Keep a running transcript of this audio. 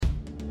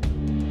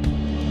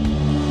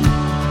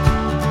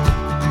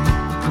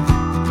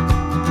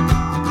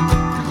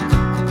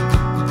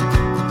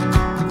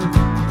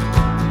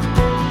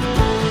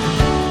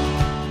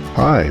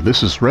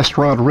this is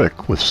Restaurant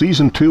Rick with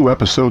Season 2,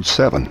 Episode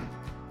 7.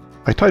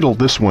 I titled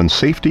this one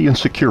Safety and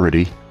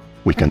Security,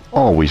 We Can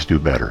Always Do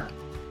Better.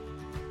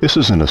 This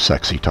isn't a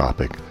sexy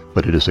topic,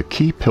 but it is a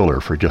key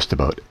pillar for just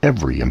about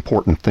every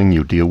important thing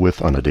you deal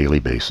with on a daily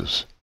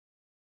basis.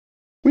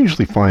 We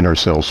usually find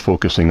ourselves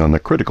focusing on the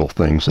critical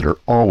things that are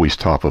always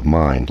top of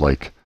mind,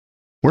 like,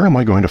 where am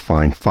I going to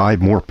find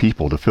 5 more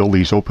people to fill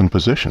these open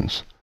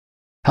positions?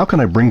 How can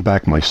I bring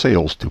back my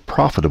sales to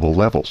profitable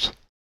levels?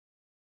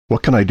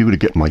 What can I do to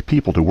get my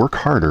people to work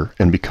harder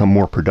and become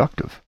more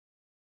productive?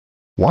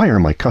 Why are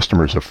my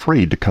customers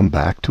afraid to come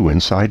back to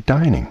inside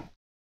dining?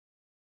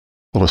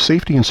 Well, a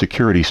safety and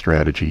security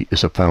strategy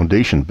is a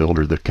foundation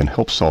builder that can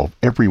help solve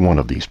every one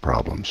of these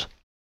problems.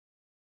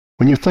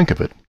 When you think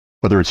of it,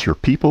 whether it's your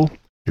people,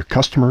 your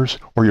customers,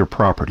 or your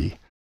property,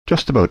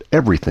 just about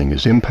everything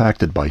is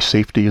impacted by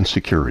safety and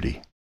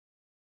security.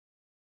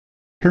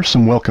 Here's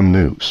some welcome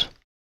news.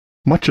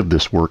 Much of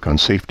this work on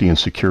safety and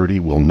security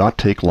will not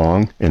take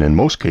long and in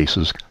most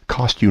cases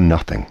cost you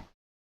nothing.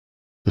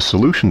 The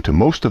solution to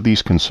most of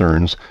these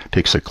concerns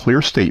takes a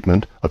clear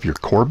statement of your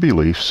core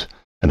beliefs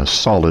and a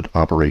solid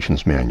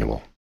operations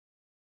manual.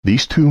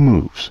 These 2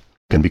 moves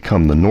can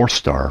become the North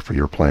Star for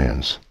your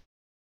plans.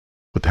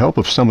 With the help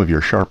of some of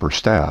your sharper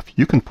staff,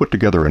 you can put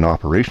together an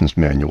operations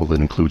manual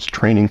that includes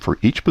training for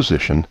each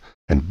position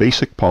and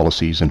basic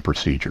policies and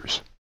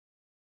procedures.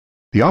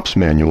 The Ops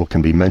Manual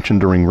can be mentioned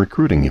during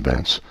recruiting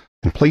events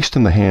and placed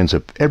in the hands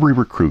of every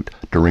recruit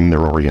during their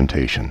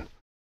orientation.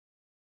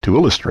 To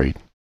illustrate,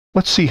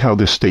 let's see how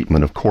this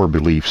statement of core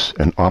beliefs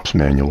and Ops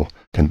Manual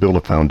can build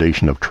a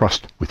foundation of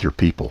trust with your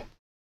people.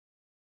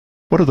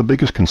 What are the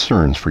biggest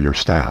concerns for your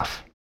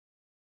staff?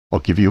 I'll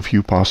give you a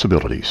few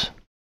possibilities.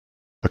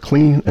 A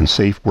clean and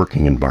safe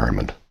working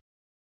environment.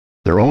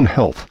 Their own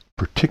health,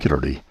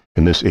 particularly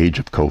in this age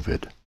of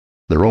COVID.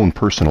 Their own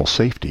personal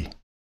safety.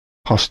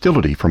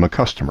 Hostility from a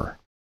customer.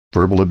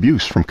 Verbal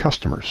abuse from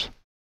customers.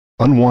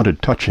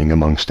 Unwanted touching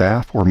among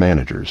staff or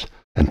managers,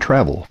 and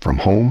travel from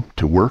home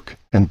to work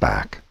and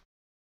back.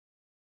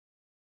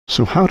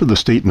 So how do the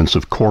statements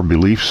of core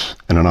beliefs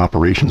and an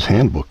operations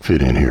handbook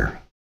fit in here?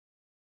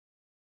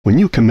 When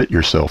you commit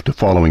yourself to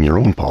following your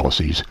own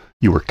policies,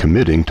 you are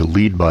committing to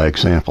lead by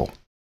example.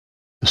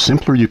 The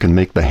simpler you can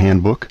make the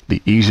handbook,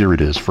 the easier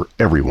it is for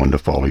everyone to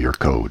follow your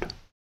code.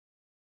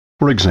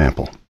 For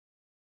example,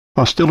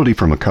 hostility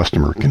from a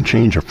customer can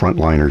change a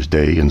frontliner's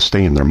day and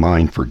stay in their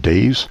mind for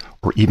days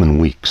or even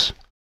weeks.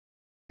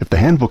 If the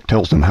handbook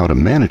tells them how to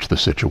manage the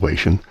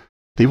situation,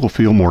 they will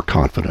feel more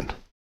confident.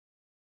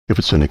 If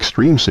it's an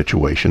extreme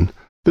situation,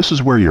 this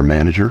is where your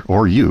manager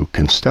or you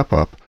can step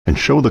up and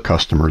show the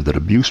customer that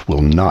abuse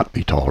will not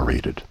be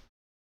tolerated.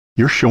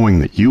 You're showing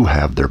that you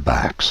have their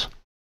backs.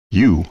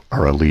 You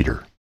are a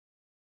leader.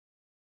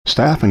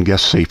 Staff and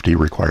guest safety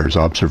requires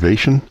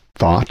observation,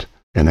 thought,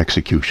 and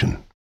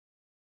execution.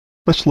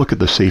 Let's look at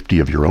the safety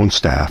of your own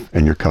staff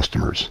and your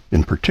customers,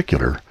 in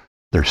particular,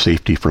 their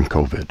safety from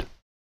COVID.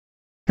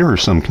 Here are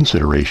some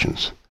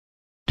considerations.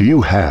 Do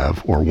you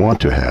have or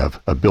want to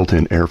have a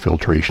built-in air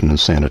filtration and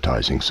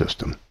sanitizing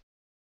system?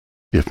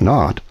 If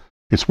not,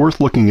 it's worth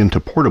looking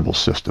into portable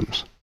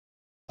systems.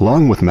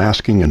 Along with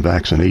masking and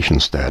vaccination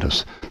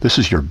status, this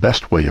is your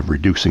best way of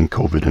reducing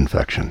COVID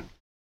infection.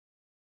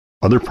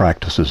 Other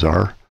practices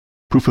are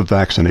proof of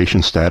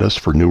vaccination status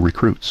for new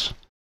recruits,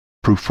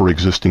 proof for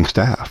existing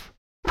staff,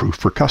 proof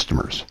for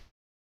customers.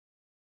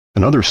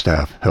 Another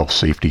staff health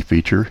safety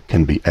feature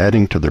can be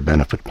adding to their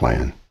benefit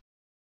plan.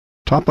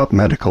 Top-up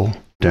medical,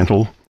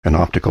 dental, and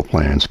optical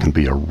plans can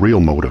be a real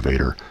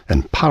motivator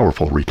and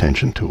powerful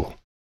retention tool.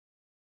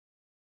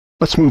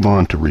 Let's move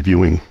on to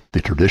reviewing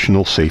the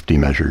traditional safety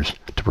measures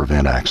to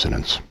prevent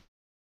accidents.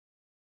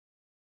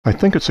 I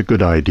think it's a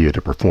good idea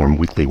to perform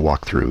weekly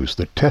walkthroughs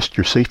that test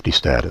your safety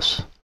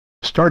status,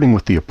 starting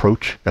with the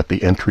approach at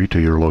the entry to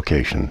your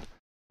location,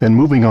 then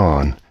moving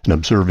on and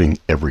observing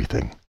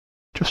everything,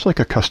 just like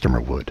a customer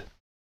would.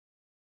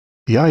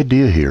 The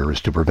idea here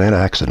is to prevent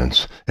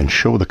accidents and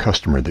show the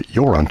customer that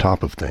you're on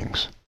top of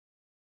things.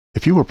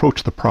 If you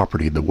approach the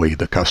property the way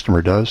the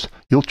customer does,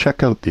 you'll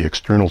check out the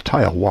external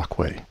tile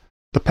walkway,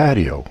 the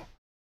patio,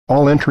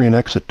 all entry and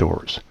exit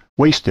doors,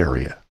 waste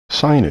area,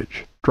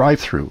 signage,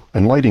 drive-through,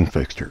 and lighting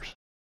fixtures.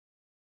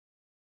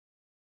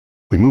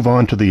 We move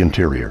on to the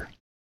interior.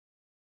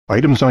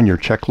 Items on your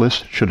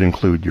checklist should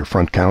include your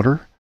front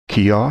counter,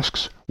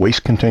 kiosks,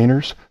 waste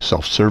containers,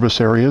 self-service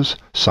areas,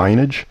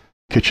 signage,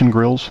 kitchen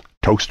grills,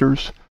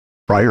 toasters,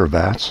 fryer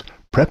vats,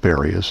 prep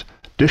areas,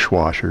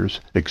 dishwashers,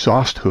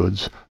 exhaust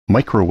hoods,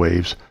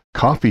 microwaves,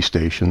 coffee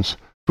stations,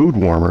 food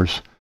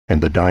warmers,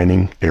 and the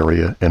dining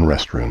area and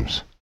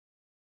restrooms.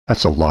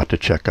 That's a lot to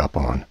check up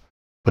on,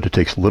 but it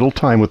takes little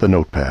time with a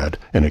notepad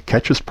and it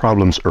catches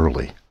problems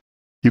early.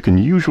 You can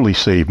usually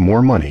save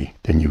more money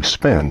than you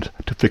spend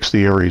to fix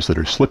the areas that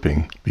are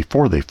slipping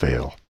before they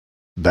fail.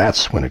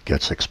 That's when it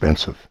gets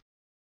expensive.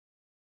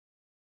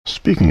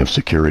 Speaking of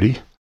security,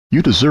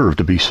 you deserve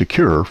to be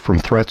secure from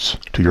threats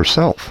to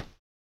yourself.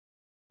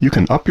 You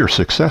can up your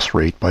success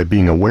rate by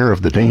being aware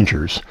of the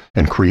dangers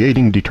and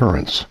creating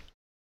deterrence.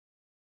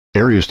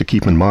 Areas to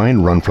keep in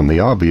mind run from the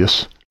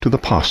obvious to the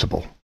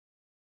possible.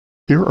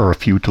 Here are a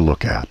few to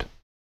look at.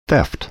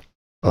 Theft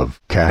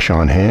of cash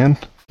on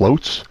hand,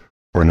 floats,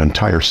 or an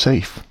entire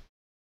safe.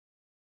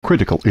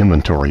 Critical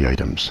inventory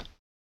items,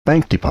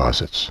 bank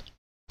deposits,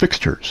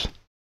 fixtures,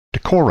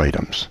 decor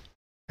items,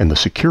 and the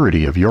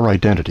security of your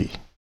identity.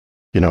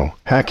 You know,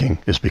 hacking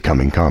is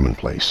becoming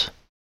commonplace.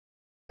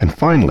 And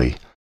finally,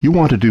 you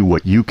want to do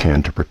what you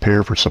can to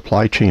prepare for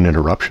supply chain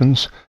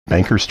interruptions,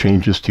 bankers'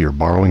 changes to your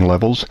borrowing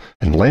levels,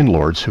 and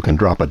landlords who can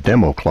drop a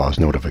demo clause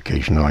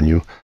notification on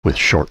you with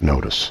short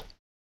notice.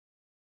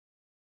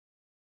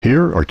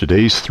 Here are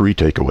today's 3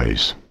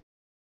 takeaways.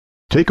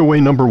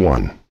 Takeaway number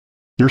 1.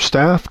 Your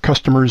staff,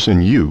 customers,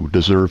 and you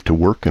deserve to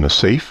work in a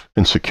safe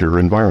and secure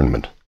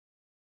environment.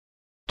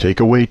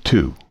 Takeaway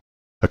 2.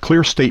 A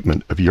clear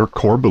statement of your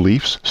core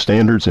beliefs,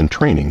 standards, and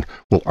training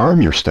will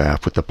arm your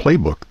staff with the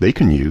playbook they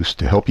can use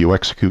to help you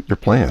execute your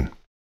plan.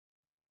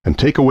 And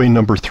takeaway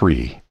number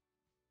 3.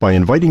 By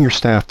inviting your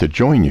staff to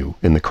join you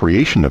in the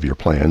creation of your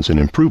plans and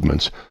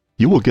improvements,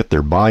 you will get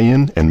their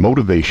buy-in and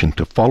motivation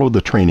to follow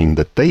the training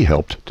that they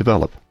helped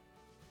develop.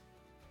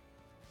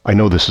 I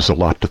know this is a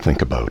lot to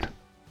think about.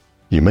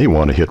 You may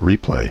want to hit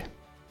replay.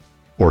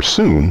 Or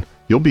soon,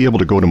 you'll be able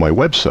to go to my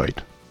website,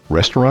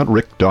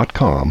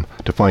 restaurantrick.com,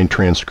 to find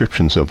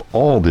transcriptions of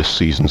all this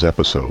season's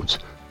episodes.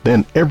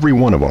 Then every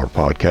one of our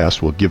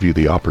podcasts will give you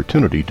the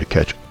opportunity to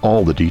catch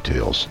all the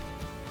details.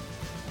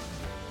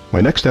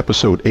 My next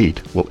episode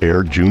 8 will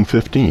air June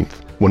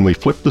 15th, when we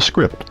flip the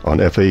script on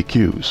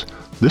FAQs.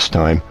 This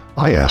time,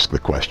 I ask the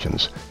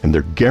questions, and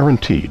they're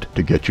guaranteed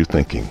to get you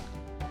thinking.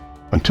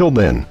 Until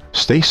then,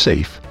 stay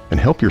safe and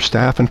help your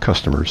staff and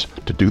customers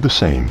to do the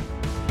same.